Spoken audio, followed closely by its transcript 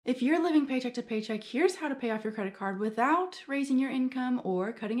If you're living paycheck to paycheck, here's how to pay off your credit card without raising your income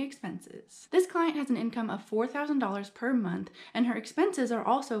or cutting expenses. This client has an income of $4,000 per month, and her expenses are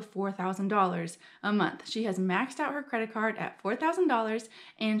also $4,000 a month. She has maxed out her credit card at $4,000,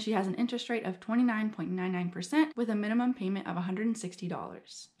 and she has an interest rate of 29.99% with a minimum payment of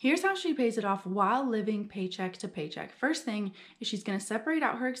 $160. Here's how she pays it off while living paycheck to paycheck. First thing is she's going to separate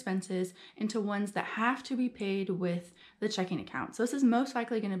out her expenses into ones that have to be paid with the checking account. So this is most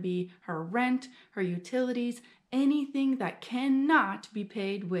likely going to be her rent, her utilities, anything that cannot be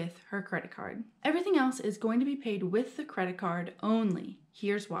paid with her credit card. Everything else is going to be paid with the credit card only.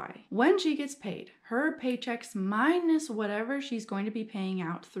 Here's why. When she gets paid, her paychecks minus whatever she's going to be paying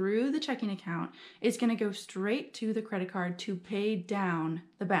out through the checking account is going to go straight to the credit card to pay down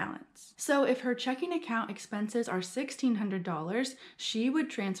the balance. So if her checking account expenses are $1,600, she would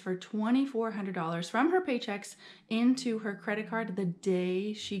transfer $2,400 from her paychecks into her credit card the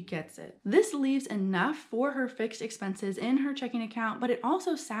day she gets it. This leaves enough for her fixed expenses in her checking account, but it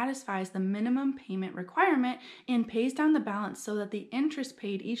also satisfies the minimum payment requirement and pays down the balance so that the interest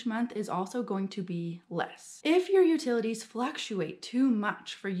paid each month is also going to be less. If your utilities fluctuate too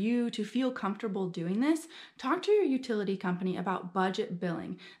much for you to feel comfortable doing this, talk to your utility company about budget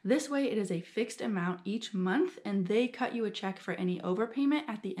billing. This way it is a fixed amount each month and they cut you a check for any overpayment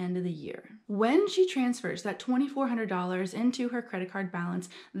at the end of the year. When she transfers that $2,400 into her credit card balance,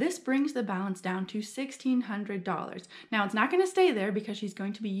 this brings the balance down to $1,600. Now it's not going to stay there because she's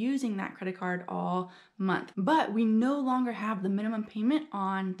going to be using that credit card all month, but we no longer have the minimum payment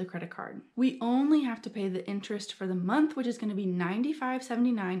on the credit card. We only have to pay the interest for the month, which is going to be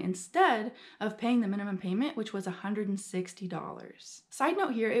 $95.79 instead of paying the minimum payment, which was $160. Side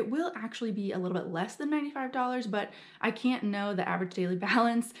note here, it will actually be a little bit less than $95, but I can't know the average daily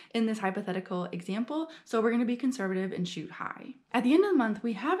balance in this hypothetical example, so we're going to be conservative and shoot high. At the end of the month,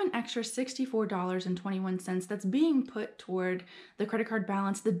 we have an extra $64.21 that's being put toward the credit card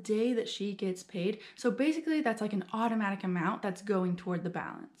balance the day that she gets paid. So basically that's like an automatic amount that's going toward the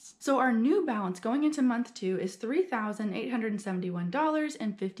balance. So our new balance going into month 2 is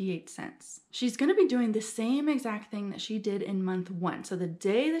 $3,871.58. She's going to be doing the same exact thing that she did in month 1. So the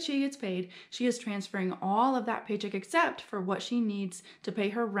day that she gets paid, she is transferring all of that paycheck except for what she needs to pay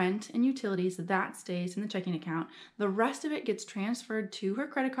her rent and utilities. That stays in the checking account. The rest of it gets transferred to her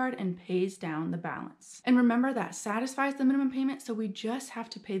credit card and pays down the balance. And remember, that satisfies the minimum payment, so we just have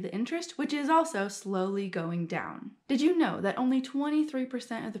to pay the interest, which is also slowly going down. Did you know that only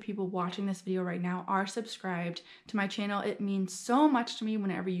 23% of the people watching this video right now are subscribed to my channel? It means so much to me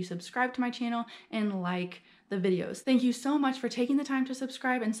whenever you subscribe to my channel and like the videos. Thank you so much for taking the time to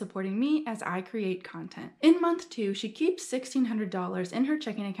subscribe and supporting me as I create content. In month 2, she keeps $1,600 in her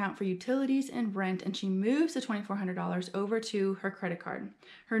checking account for utilities and rent, and she moves the $2,400 over to her credit card.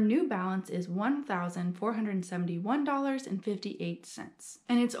 Her new balance is $1,471.58.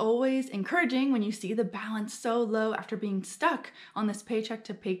 And it's always encouraging when you see the balance so low after being stuck on this paycheck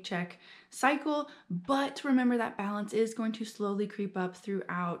to paycheck cycle, but remember that balance is going to slowly creep up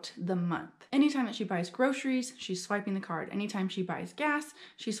throughout the month. Anytime that she buys groceries, she's swiping the card. Anytime she buys gas,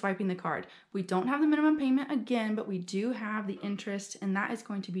 she's swiping the card. We don't have the minimum payment again, but we do have the interest, and that is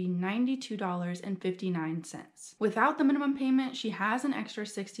going to be $92.59. Without the minimum payment, she has an extra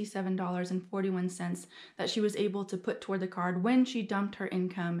 $67.41 that she was able to put toward the card when she dumped her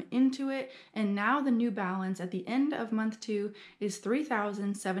income into it, and now the new balance at the end of month 2 is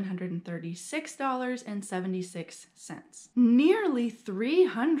 $3,736.76. Nearly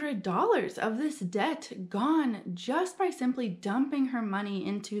 $300 of this debt gone just by simply dumping her money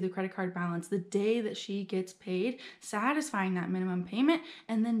into the credit card balance the day that she gets paid, satisfying that minimum payment,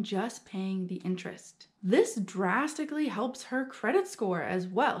 and then just paying the interest. This drastically helps her credit score as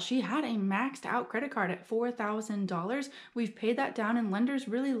well. She had a maxed out credit card at $4,000. We've paid that down, and lenders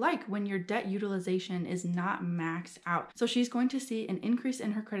really like when your debt utilization is not maxed out. So she's going to see an increase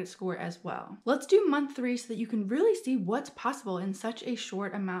in her credit score as well. Let's do month 3 so that you can really see what's possible in such a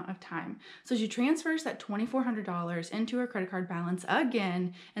short amount of time. So she transfers that $2,400 into her credit card balance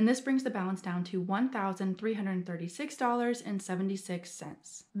again, and this brings the balance down to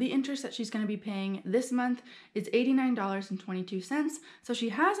 $1,336.76. The interest that she's going to be paying this month is $89.22, so she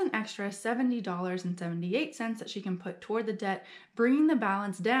has an extra $70.78 that she can put toward the debt, bringing the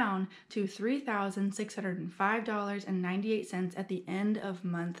balance down to $3,605.98 at the end of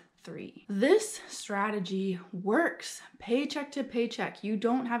month 3. This strategy works paycheck to paycheck. You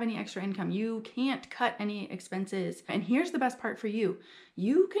don't have any extra income. You can't cut any expenses. And here's the best part for you.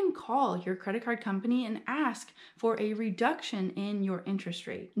 You can call your credit card company and ask for a reduction in your interest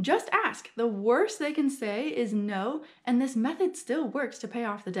rate. Just ask. The worst they can say is no, and this method still works to pay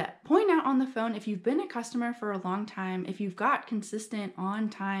off the debt. Point out on the phone if you've been a customer for a long time, if you've got consistent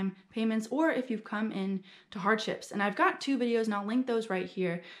on-time payments, or if you've come in to hardships. And I've got 2 videos, and I'll link those right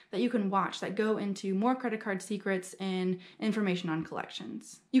here, that you can watch that go into more credit card secrets and information on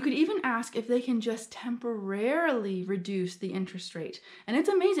collections. You could even ask if they can just temporarily reduce the interest rate. And it's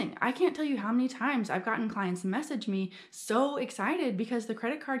amazing. I can't tell you how many times I've gotten clients message me so excited because the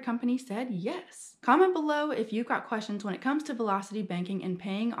credit card company said yes. Comment below if you've got questions when it comes to velocity banking and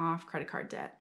paying off credit card debt.